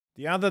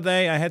The other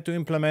day I had to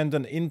implement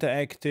an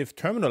interactive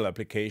terminal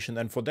application,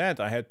 and for that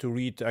I had to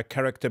read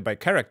character by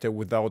character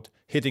without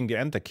hitting the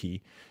enter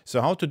key.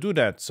 So how to do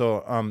that?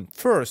 So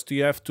first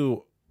you have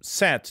to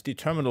set the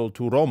terminal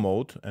to raw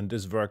mode, and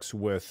this works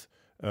with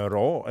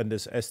raw, and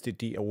this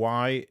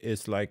stdy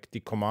is like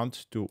the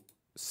command to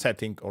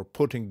setting or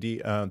putting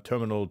the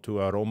terminal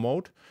to a raw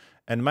mode,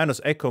 and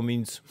 -echo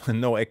means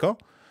no echo.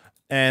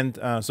 And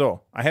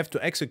so I have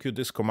to execute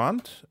this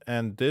command,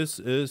 and this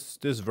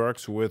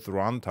works with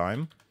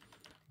runtime.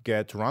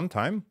 Get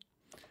runtime,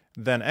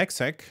 then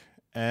exec,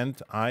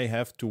 and I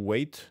have to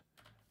wait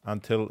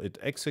until it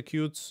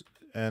executes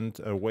and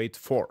wait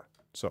for.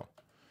 So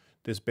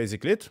this is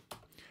basically it.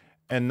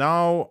 And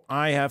now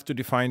I have to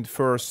define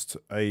first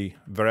a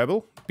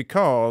variable,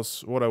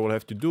 because what I will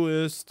have to do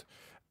is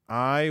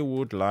I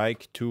would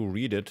like to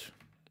read it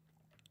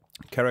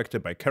character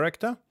by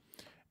character,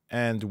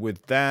 and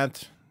with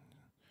that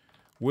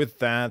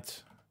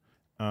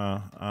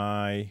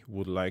I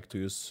would like to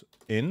use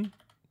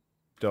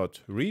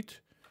in.read,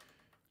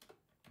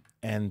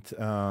 and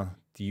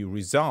the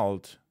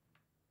result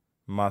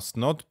must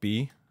not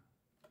be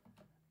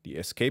the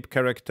escape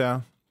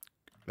character,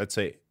 let's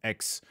say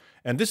X.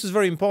 And this is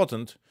very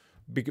important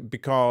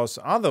because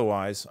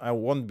otherwise I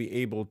won't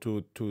be able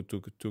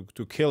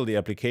to kill the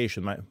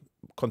application. My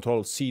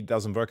Control C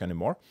doesn't work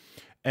anymore.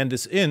 And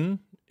this in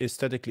is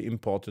statically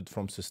imported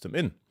from system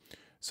in.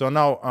 So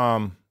now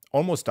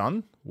almost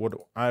done. What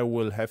I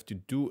will have to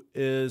do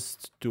is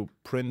to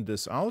print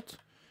this out,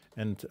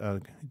 and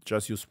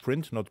just use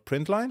print, not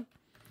print line.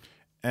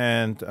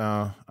 And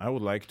I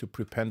would like to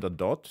prepend a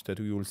dot that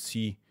we will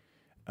see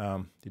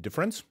the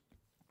difference.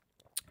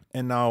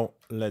 And now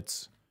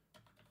let's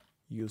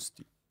use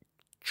the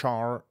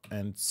char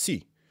and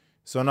see.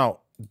 So now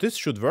this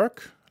should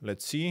work.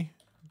 Let's see.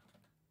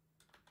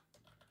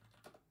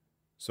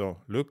 So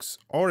looks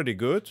already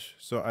good.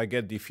 So I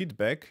get the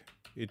feedback.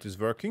 It is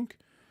working.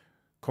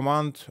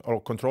 Command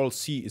or Control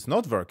C is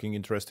not working,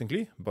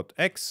 interestingly, but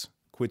X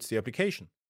quits the application.